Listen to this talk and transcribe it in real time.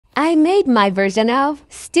I made my version of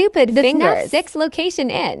Stupid the Fingers. FNAF 6 location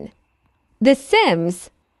in The Sims.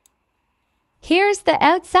 Here's the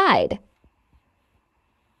outside.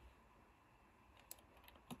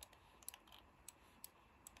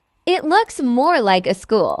 It looks more like a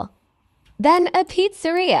school than a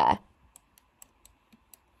pizzeria.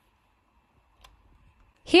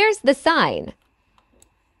 Here's the sign.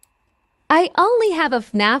 I only have a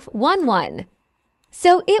FNAF 1-1,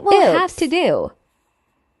 so it will have to do.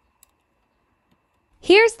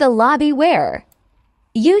 Here's the lobby where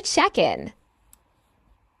you check in.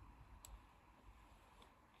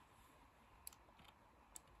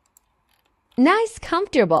 Nice,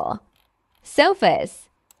 comfortable sofas.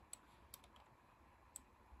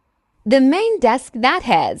 The main desk that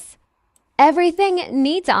has everything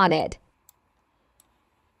needs on it.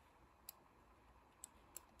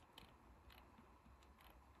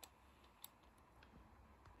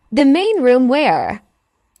 The main room where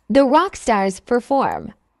the rock stars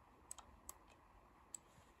perform.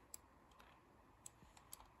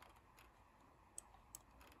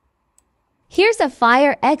 Here's a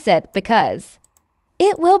fire exit because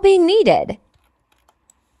it will be needed.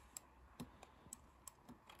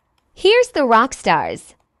 Here's the rock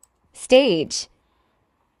stars stage.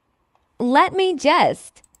 Let me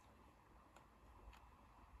just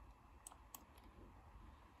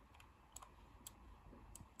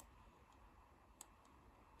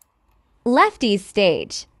Lefty's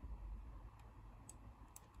stage.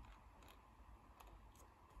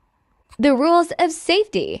 The rules of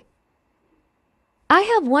safety. I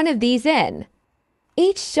have one of these in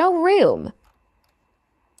each showroom.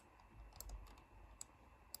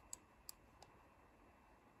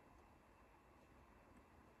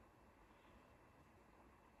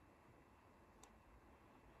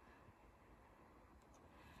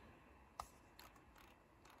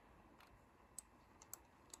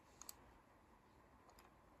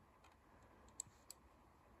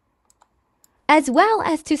 As well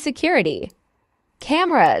as to security,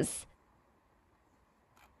 cameras.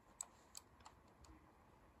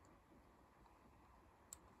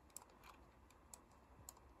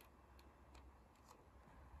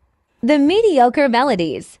 The mediocre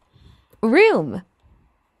melodies, room.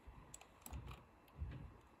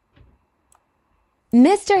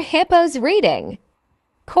 Mr. Hippo's reading,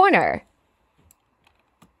 corner.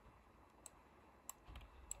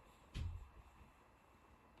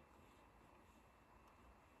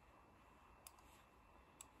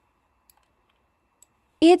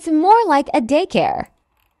 It's more like a daycare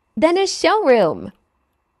than a showroom.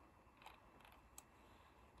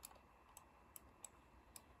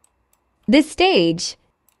 The stage.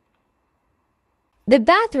 The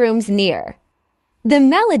bathrooms near the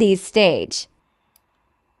Melodies stage.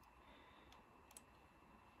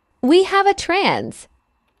 We have a trans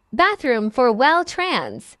bathroom for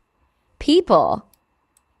trans people.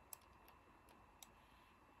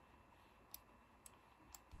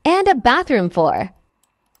 And a bathroom for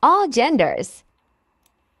all genders.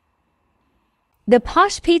 The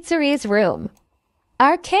Posh Pizzeria's room,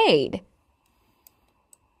 arcade.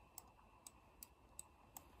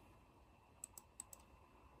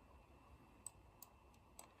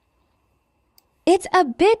 It's a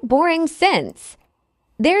bit boring since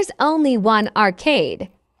there's only one arcade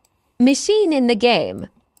machine in the game.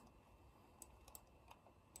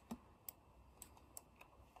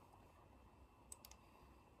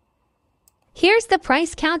 Here's the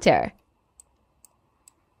price counter.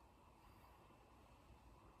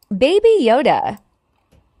 Baby Yoda.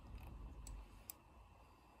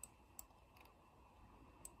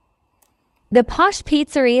 The Posh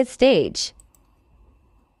Pizzeria stage.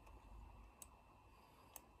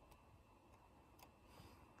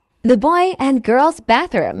 The boy and girl's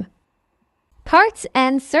bathroom. Parts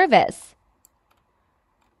and service.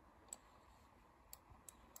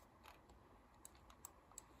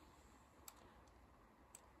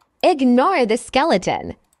 Ignore the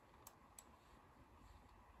skeleton.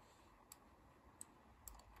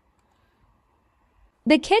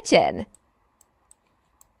 The kitchen.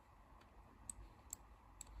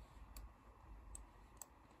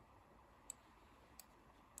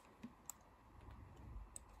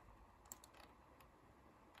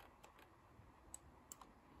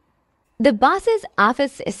 The boss's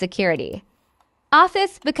office is security.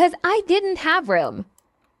 Office because I didn't have room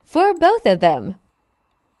for both of them.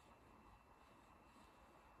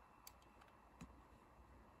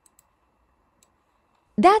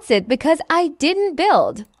 That's it because I didn't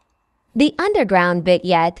build the underground bit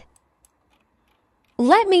yet.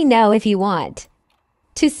 Let me know if you want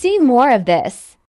to see more of this.